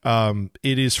that.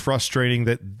 It is frustrating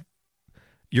that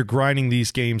you're grinding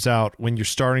these games out when you're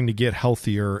starting to get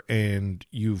healthier, and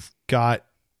you've got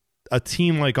a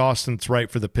team like Austin that's right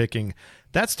for the picking.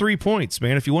 That's 3 points,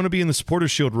 man. If you want to be in the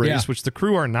Supporters Shield race, which the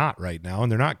Crew are not right now,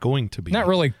 and they're not going to be. Not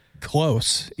really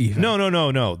close, even.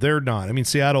 No. They're not. I mean,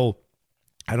 Seattle,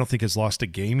 I don't think has lost a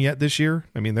game yet this year.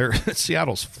 I mean,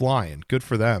 Seattle's flying. Good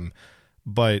for them.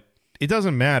 But it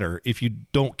doesn't matter if you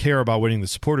don't care about winning the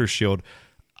Supporters Shield.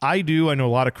 I do. I know a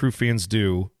lot of Crew fans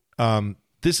do.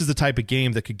 This is the type of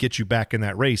game that could get you back in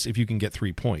that race if you can get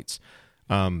 3 points.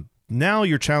 Now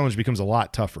your challenge becomes a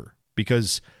lot tougher,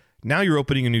 because now you're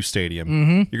opening a new stadium.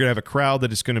 You're going to have a crowd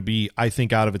that is going to be, I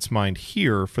think, out of its mind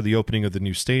here for the opening of the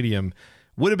new stadium.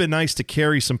 Would have been nice to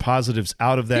carry some positives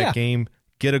out of that game,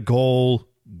 get a goal,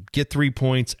 get 3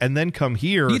 points, and then come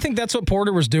here. Do you think that's what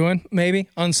Porter was doing maybe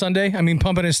on Sunday? I mean,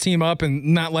 pumping his team up and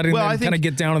not letting them kind of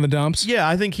get down in the dumps? Yeah,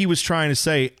 I think he was trying to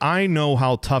say, I know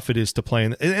how tough it is to play.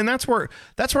 And that's where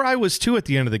I was too at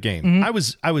the end of the game. I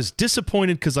was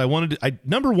disappointed because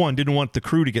number one, didn't want the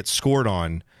Crew to get scored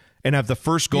on and have the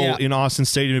first goal in Austin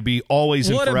Stadium to be always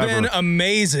and forever. Would have been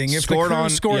amazing if the Crew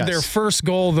scored their first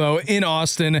goal, though, in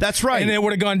Austin. That's right. And it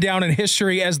would have gone down in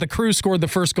history as the Crew scored the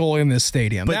first goal in this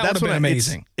stadium. But that would have been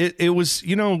amazing. It was,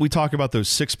 we talk about those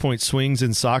 6-point swings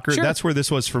in soccer. Sure. That's where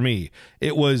this was for me.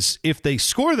 It was, if they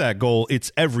score that goal,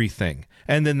 it's everything.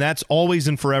 And then that's always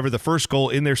and forever. The first goal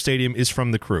in their stadium is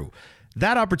from the Crew.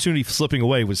 That opportunity slipping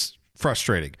away was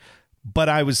frustrating. But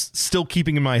I was still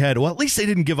keeping in my head, well, at least they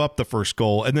didn't give up the first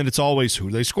goal. And then it's always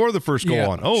who they score the first goal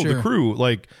on. Oh, the Crew.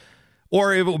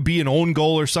 Or it would be an own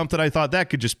goal or something. I thought that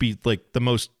could just be like the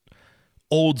most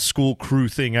old school Crew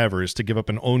thing ever, is to give up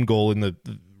an own goal in the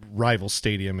rival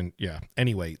stadium. And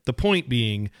anyway, the point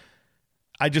being,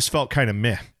 I just felt kind of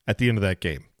meh at the end of that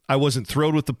game. I wasn't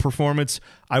thrilled with the performance.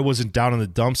 I wasn't down in the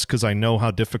dumps because I know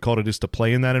how difficult it is to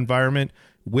play in that environment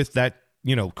with that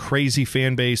crazy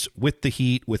fan base, with the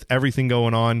heat, with everything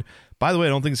going on. By the way, I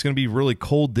don't think it's going to be really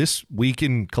cold this week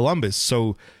in Columbus,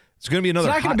 so it's going to be another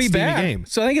hot, steamy game.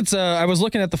 So I think it's, I was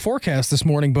looking at the forecast this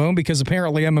morning, Boom, because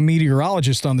apparently I'm a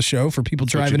meteorologist on the show for people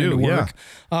driving into work.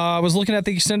 Yeah. I was looking at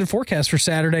the extended forecast for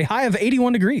Saturday, high of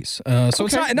 81 degrees. So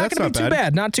it's not going to be too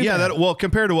bad. Not too bad. Well,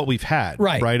 compared to what we've had.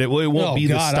 Right. It won't be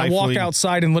the stifling. I walk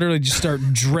outside and literally just start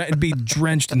be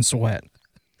drenched in sweat.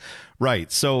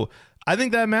 Right. So I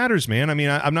think that matters, man. I mean,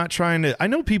 I'm not trying to. I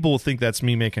know people will think that's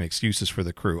me making excuses for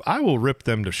the Crew. I will rip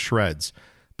them to shreds.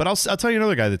 But I'll tell you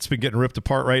another guy that's been getting ripped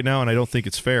apart right now, and I don't think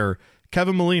it's fair.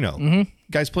 Kevin Molino.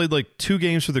 Guy's played like 2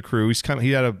 games for the Crew.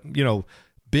 He had a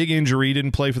big injury.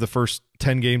 Didn't play for the first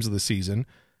 10 games of the season.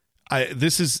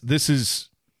 This is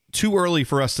too early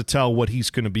for us to tell what he's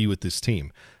going to be with this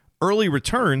team. Early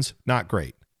returns, not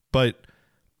great, but.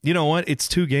 You know what? It's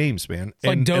 2 games, man. It's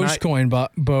like Dogecoin,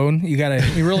 Bone.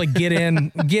 You really get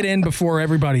in before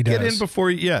everybody does. Get in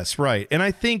before, yes, right. And I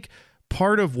think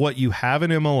part of what you have in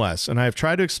MLS, and I've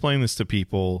tried to explain this to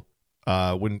people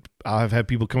when I've had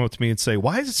people come up to me and say,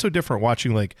 why is it so different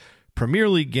watching like Premier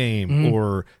League game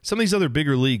or some of these other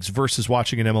bigger leagues versus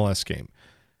watching an MLS game?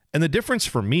 And the difference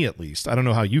for me, at least, I don't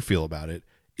know how you feel about it,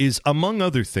 is among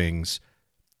other things,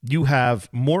 you have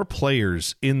more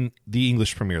players in the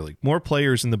English Premier League, more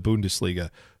players in the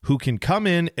Bundesliga who can come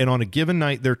in and on a given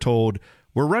night they're told,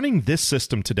 we're running this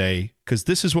system today because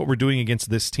this is what we're doing against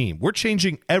this team. We're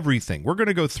changing everything. We're going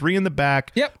to go 3 in the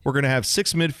back. Yep. We're going to have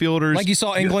 6 midfielders. Like you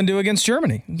saw England do against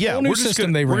Germany. Yeah, Whole new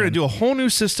system they ran. We're going to do a whole new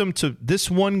system to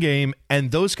this one game,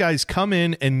 and those guys come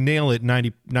in and nail it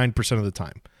 99% of the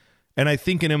time. And I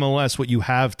think in MLS, what you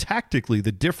have tactically,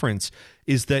 the difference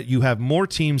is that you have more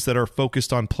teams that are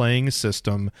focused on playing a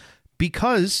system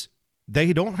because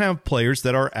they don't have players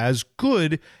that are as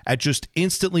good at just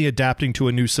instantly adapting to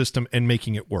a new system and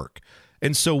making it work.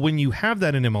 And so when you have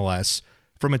that in MLS,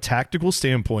 from a tactical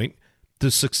standpoint,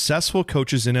 the successful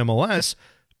coaches in MLS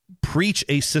preach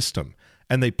a system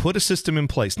and they put a system in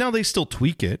place. Now they still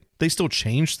tweak it. They still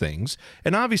change things.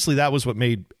 And obviously that was what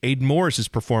made Aiden Morris's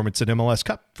performance at MLS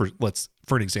Cup,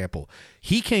 for an example.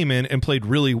 He came in and played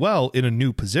really well in a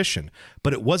new position,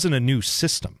 but it wasn't a new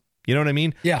system. You know what I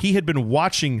mean? Yeah. He had been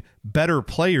watching better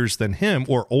players than him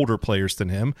or older players than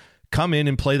him come in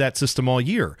and play that system all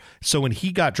year. So when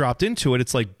he got dropped into it,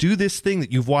 it's like, do this thing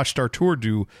that you've watched Artur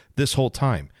do this whole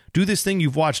time. Do this thing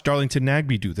you've watched Darlington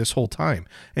Nagbe do this whole time.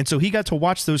 And so he got to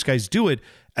watch those guys do it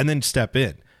and then step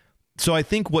in. So I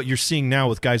think what you're seeing now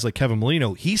with guys like Kevin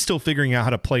Molino, he's still figuring out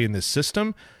how to play in this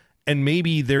system, and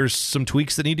maybe there's some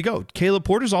tweaks that need to go. Caleb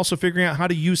Porter's also figuring out how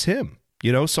to use him,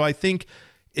 so I think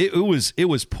it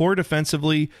was poor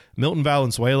defensively. Milton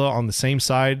Valenzuela on the same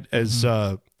side as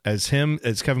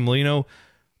Kevin Molino.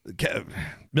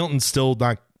 Milton's still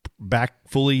not back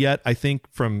fully yet, I think,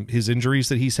 from his injuries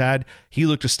that he's had. He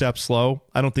looked a step slow.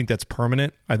 I don't think that's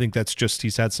permanent. I think that's just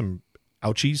he's had some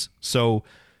ouchies. So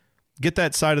get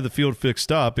that side of the field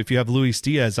fixed up. If you have Luis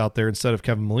Diaz out there instead of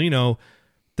Kevin Molino,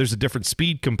 there's a different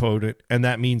speed component, and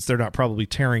that means they're not probably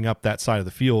tearing up that side of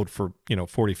the field for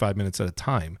 45 minutes at a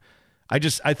time.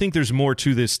 I think there's more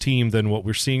to this team than what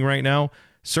we're seeing right now.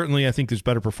 Certainly, I think there's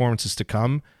better performances to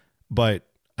come, but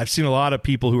I've seen a lot of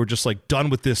people who are just like, done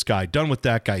with this guy, done with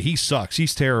that guy. He sucks.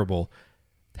 He's terrible.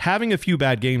 Having a few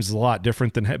bad games is a lot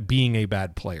different than being a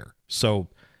bad player. So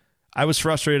I was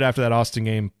frustrated after that Austin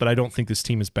game, but I don't think this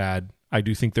team is bad. I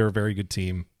do think they're a very good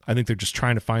team. I think they're just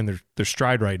trying to find their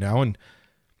stride right now. And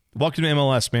welcome to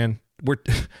MLS, man.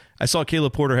 I saw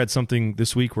Caleb Porter had something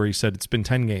this week where he said it's been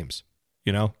 10 games.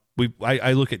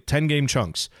 I look at 10-game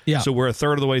chunks. Yeah. So we're a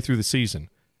third of the way through the season.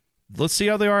 Let's see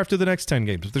how they are after the next 10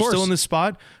 games. If they're still in this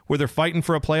spot where they're fighting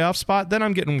for a playoff spot, then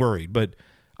I'm getting worried. But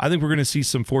I think we're going to see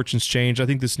some fortunes change. I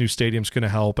think this new stadium's going to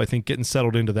help. I think getting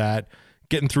settled into that,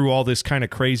 getting through all this kind of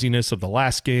craziness of the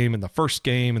last game and the first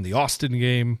game and the Austin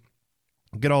game,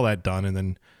 get all that done and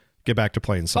then get back to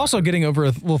playing soccer. Also getting over a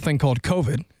little thing called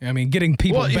COVID. I mean, getting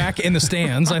people back in the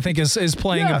stands, I think, is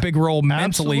playing a big role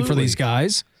mentally for these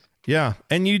guys. Yeah,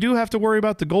 and you do have to worry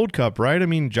about the Gold Cup, right? I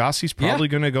mean, Jossie's probably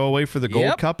going to go away for the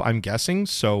Gold Cup, I'm guessing.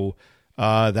 So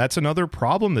that's another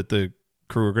problem that the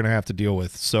crew are going to have to deal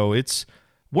with. So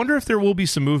wonder if there will be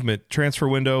some movement. Transfer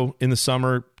window in the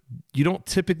summer, you don't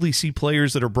typically see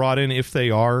players that are brought in, if they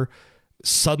are,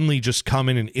 suddenly just come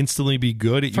in and instantly be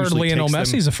good. It usually Lionel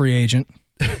Messi's a free agent.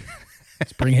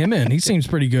 Let's bring him in. He seems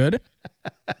pretty good.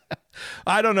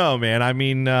 I don't know, man. I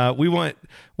mean, we want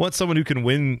someone who can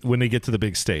win when they get to the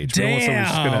big stage. Damn. We don't want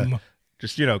someone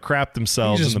who's going to crap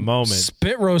themselves in the moment.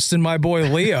 Spit roasting my boy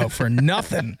Leo for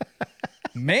nothing.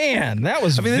 Man, that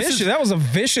was vicious. That was a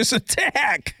vicious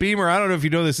attack. Beamer, I don't know if you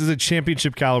know this is a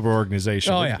championship caliber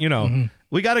organization. Oh, yeah.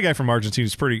 We got a guy from Argentina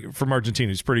who's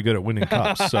pretty good at winning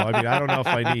cups. So I mean, I don't know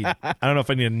if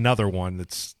I need another one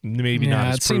that's maybe not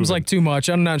as it seems proven. like too much.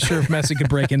 I'm not sure if Messi could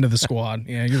break into the squad.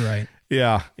 Yeah, you're right.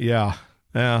 Yeah.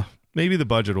 Maybe the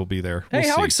budget will be there. Hey,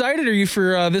 how excited are you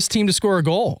for this team to score a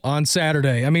goal on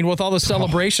Saturday? I mean, with all the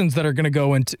celebrations that are going to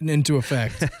go into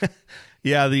effect.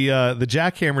 Yeah, the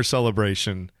jackhammer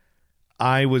celebration.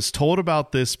 I was told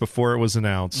about this before it was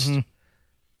announced. Mm-hmm.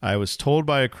 I was told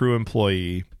by a crew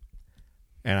employee,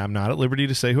 and I'm not at liberty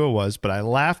to say who it was, but I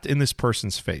laughed in this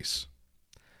person's face.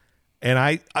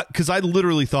 And because I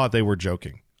literally thought they were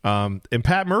joking. And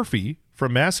Pat Murphy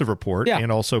from Massive Report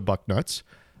and also Bucknuts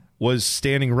was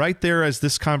standing right there as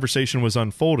this conversation was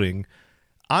unfolding.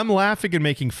 I'm laughing and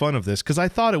making fun of this because I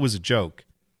thought it was a joke.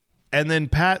 And then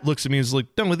Pat looks at me and is like,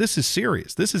 no, this is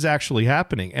serious. This is actually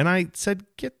happening. And I said,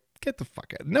 get the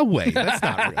fuck out. No way. That's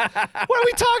not real. What are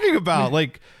we talking about?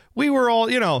 Like, we were all,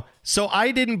 so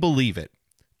I didn't believe it.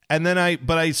 And then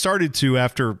I started to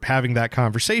after having that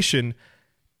conversation.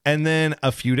 And then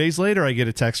a few days later, I get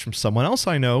a text from someone else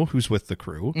I know who's with the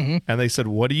crew. Mm-hmm. And they said,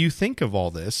 what do you think of all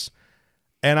this?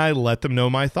 And I let them know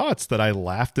my thoughts, that I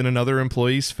laughed in another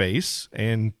employee's face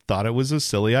and thought it was a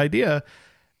silly idea.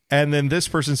 And then this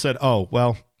person said, oh,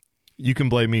 well, you can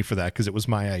blame me for that because it was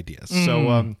my idea.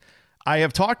 So I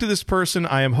have talked to this person.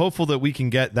 I am hopeful that we can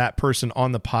get that person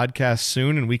on the podcast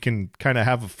soon and we can kind of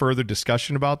have a further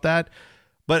discussion about that.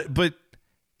 But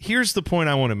here's the point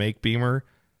I want to make, Beamer.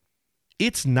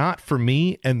 It's not for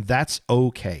me, and that's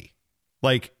okay.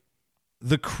 Like,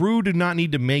 the Crew do not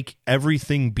need to make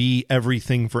everything be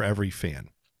everything for every fan.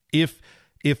 If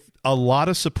a lot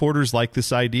of supporters like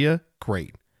this idea,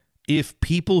 great. If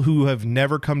people who have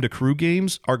never come to Crew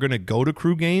games are going to go to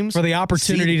Crew games for the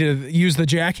opportunity to use the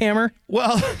jackhammer,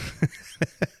 well,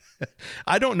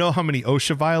 I don't know how many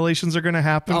OSHA violations are going to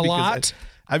happen. A lot.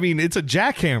 I mean, it's a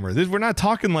jackhammer. We're not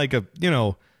talking like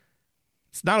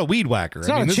it's not a weed whacker. It's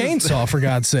not a chainsaw, for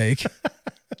God's sake.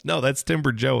 No, that's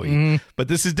Timber Joey. But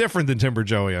this is different than Timber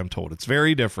Joey, I'm told. It's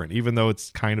very different, even though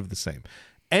it's kind of the same.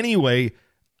 Anyway,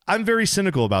 I'm very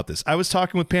cynical about this. I was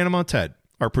talking with Panama Ted,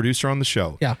 our producer on the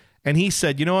show. Yeah. And he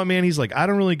said, you know what, man? He's like, I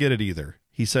don't really get it either.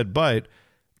 He said, but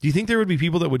do you think there would be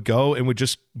people that would go and would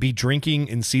just be drinking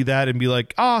and see that and be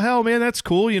like, oh, hell, man, that's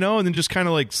cool, and then just kind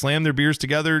of like slam their beers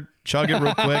together, chug it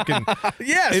real quick, and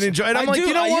yes, and enjoy it. I'm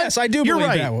you know what? Yes, I do. You're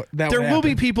believe right. That there will be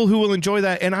happen. people who will enjoy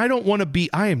that, and I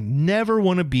never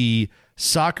want to be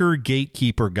soccer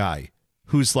gatekeeper guy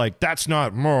who's like, that's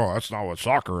not what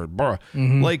soccer is.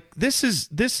 Like, this is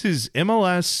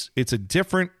MLS. It's a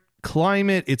different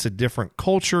climate. It's a different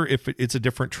culture. It's a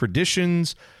different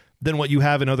traditions than what you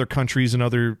have in other countries and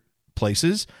other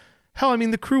places. Hell, I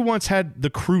mean, the Crew once had the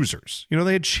cruisers.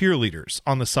 They had cheerleaders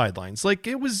on the sidelines. Like,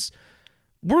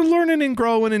 we're learning and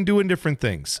growing and doing different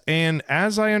things. And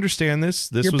as I understand this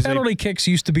Your penalty kicks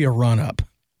used to be a run-up.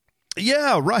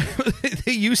 Yeah, right.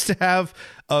 They used to have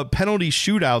penalty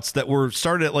shootouts that were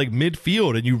started at like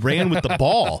midfield and you ran with the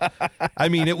ball. I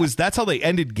mean, that's how they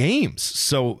ended games.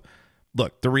 So,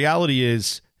 look, the reality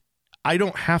is, I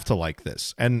don't have to like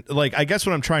this. And like, I guess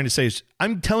what I'm trying to say is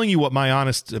I'm telling you what my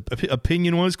honest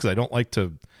opinion was, because I don't like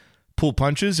to pull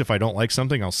punches. If I don't like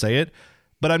something, I'll say it.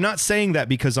 But I'm not saying that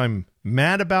because I'm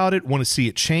mad about it, want to see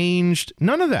it changed.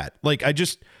 None of that. Like,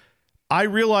 I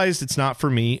realized it's not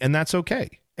for me, and that's okay.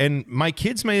 And my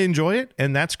kids may enjoy it,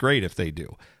 and that's great if they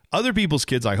do. Other people's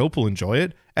kids, I hope, will enjoy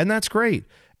it, and that's great.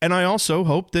 And I also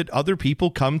hope that other people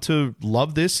come to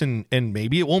love this, and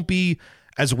maybe it won't be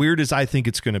as weird as I think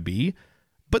it's going to be,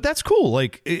 but that's cool.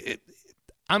 Like,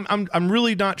 I'm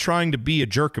really not trying to be a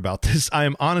jerk about this. I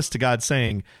am honest to God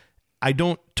saying I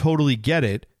don't totally get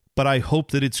it, but I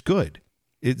hope that it's good.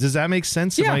 Does that make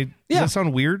sense? Yeah. Does that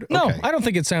sound weird? No, Okay. I don't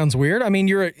think it sounds weird. I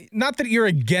mean, not that you're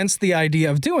against the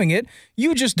idea of doing it.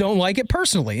 You just don't like it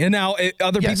personally. And now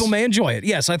other people may enjoy it.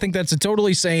 Yes, I think that's a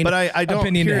totally sane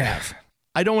opinion to have.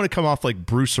 I don't want to come off like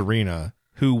Bruce Arena,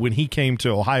 who, when he came to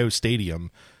Ohio Stadium,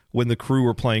 when the Crew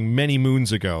were playing many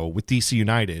moons ago with DC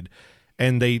United,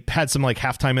 and they had some like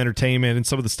halftime entertainment and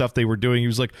some of the stuff they were doing, he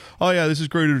was like, oh yeah, this is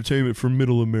great entertainment for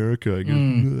middle America. I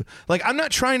guess. Like, I'm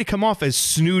not trying to come off as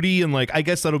snooty and like, I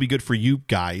guess that'll be good for you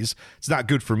guys. It's not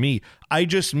good for me. I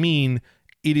just mean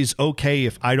it is okay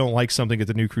if I don't like something at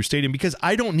the new Crew Stadium, because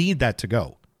I don't need that to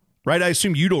go. Right? I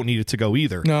assume you don't need it to go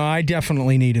either. No, I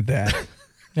definitely needed that.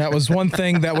 That was one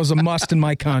thing that was a must in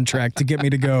my contract to get me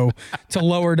to go to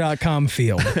lower.com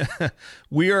field.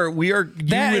 We are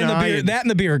that and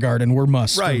the beer garden were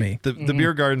must for me. The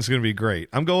beer garden's going to be great.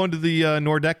 I'm going to the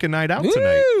Nordeca night out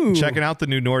tonight. Checking out the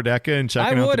new Nordeca and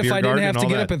checking out the beer garden. I would if I didn't have to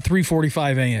get up at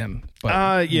 3:45 a.m.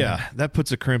 Yeah, that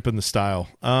puts a crimp in the style.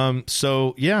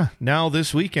 So yeah, now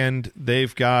this weekend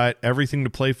they've got everything to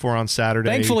play for on Saturday.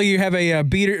 Thankfully, you have a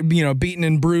beaten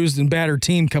and bruised and battered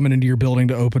team coming into your building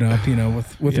to open up.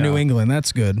 With New England,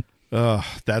 that's good.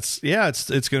 It's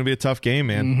going to be a tough game,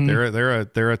 man.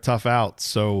 They're a tough out.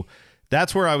 So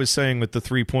that's where I was saying with the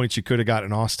 3 points you could have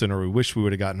gotten Austin, or we wish we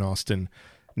would have gotten Austin.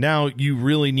 Now you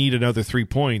really need another 3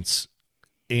 points,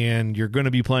 and you're going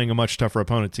to be playing a much tougher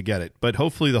opponent to get it. But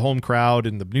hopefully the home crowd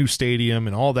and the new stadium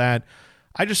and all that,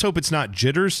 I just hope it's not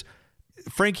jitters.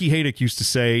 Frankie Haydick used to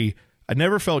say, I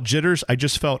never felt jitters, I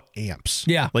just felt amps.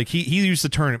 Yeah. Like he used the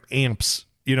term amps.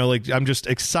 Like, I'm just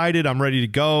excited, I'm ready to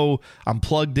go, I'm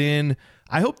plugged in.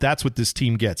 I hope that's what this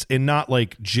team gets, and not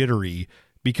like jittery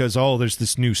because, there's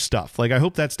this new stuff. Like, I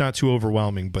hope that's not too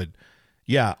overwhelming. But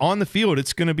yeah, on the field,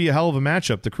 it's going to be a hell of a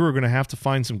matchup. The Crew are going to have to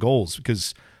find some goals,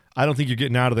 because I don't think you're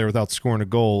getting out of there without scoring a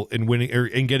goal and winning,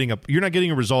 and you're not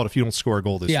getting a result if you don't score a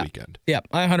goal this weekend. Yeah,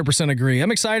 I 100% agree. I'm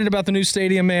excited about the new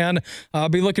stadium, man. I'll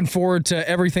be looking forward to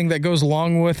everything that goes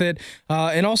along with it.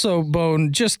 And also,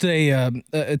 Bone, just a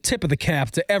tip of the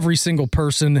cap to every single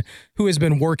person who has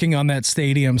been working on that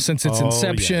stadium since its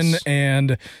inception,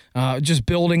 and just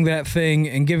building that thing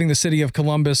and giving the city of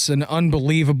Columbus an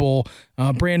unbelievable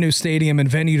brand new stadium and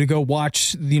venue to go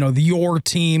watch, your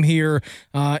team here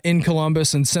in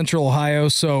Columbus and send Central Ohio.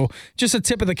 So just a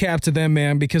tip of the cap to them,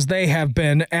 man, because they have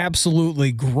been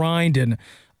absolutely grinding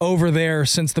over there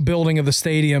since the building of the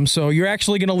stadium. So you're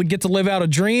actually going to get to live out a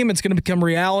dream. It's going to become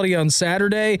reality on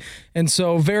Saturday. And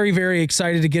so very, very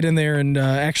excited to get in there and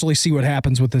actually see what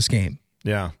happens with this game.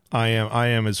 Yeah, I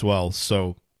am as well.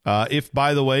 So if,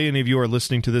 by the way, any of you are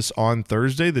listening to this on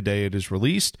Thursday, the day it is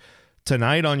released,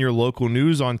 tonight on your local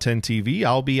news on 10 TV,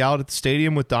 I'll be out at the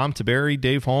stadium with Dom Taberi,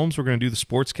 Dave Holmes. We're going to do the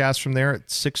sportscast from there at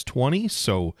 6:20.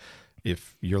 So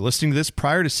if you're listening to this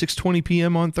prior to 6:20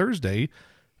 p.m. on Thursday,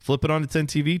 flip it on to 10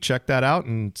 TV, check that out,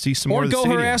 and see some more of the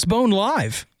stadium. Or go harass Bone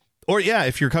live. Or, yeah,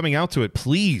 if you're coming out to it,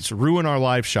 please ruin our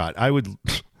live shot. I would...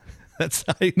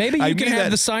 Maybe you can have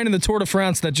the sign in the Tour de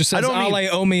France that just says Ale,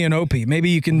 Omi, and Opie.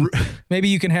 Maybe you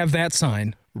can have that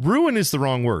sign. Ruin is the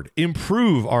wrong word.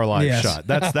 Improve our live shot.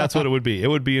 That's what it would be. It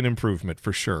would be an improvement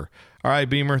for sure. All right,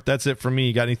 Beamer, that's it from me.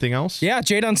 You got anything else? Yeah,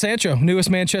 Jadon Sancho, newest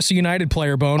Manchester United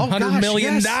player, Bone. $100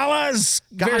 million. Yes.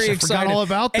 Very excited. I forgot all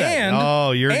about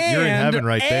that. You're in heaven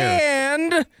right there.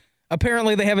 And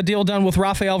apparently they have a deal done with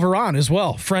Rafael Varane as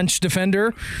well. French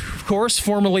defender, of course,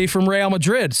 formerly from Real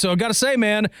Madrid. So got to say,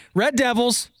 man, Red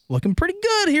Devils looking pretty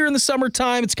good here in the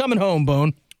summertime. It's coming home,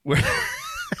 Bone.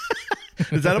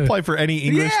 Does that apply for any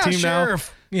English team now?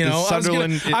 You know,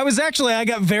 I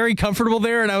got very comfortable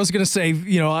there, and I was going to say,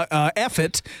 F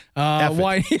it.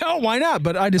 Why not?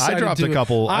 But I decided I dropped a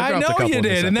couple. I know you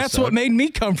did, and that's what made me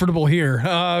comfortable here.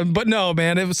 But no,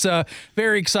 man, it was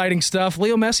very exciting stuff.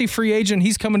 Leo Messi, free agent.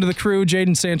 He's coming to the crew.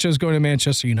 Jadon Sancho's going to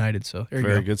Manchester United. So there you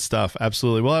go. Very good stuff.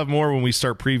 Absolutely. We'll have more when we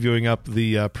start previewing up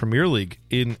the Premier League.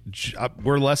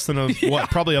 We're less than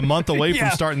probably a month away from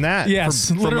starting that. Yes,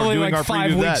 from literally doing like our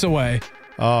 5 weeks away.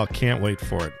 Oh, can't wait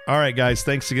for it. All right, guys.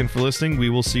 Thanks again for listening. We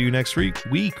will see you next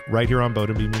week right here on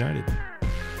Bowden Beam United.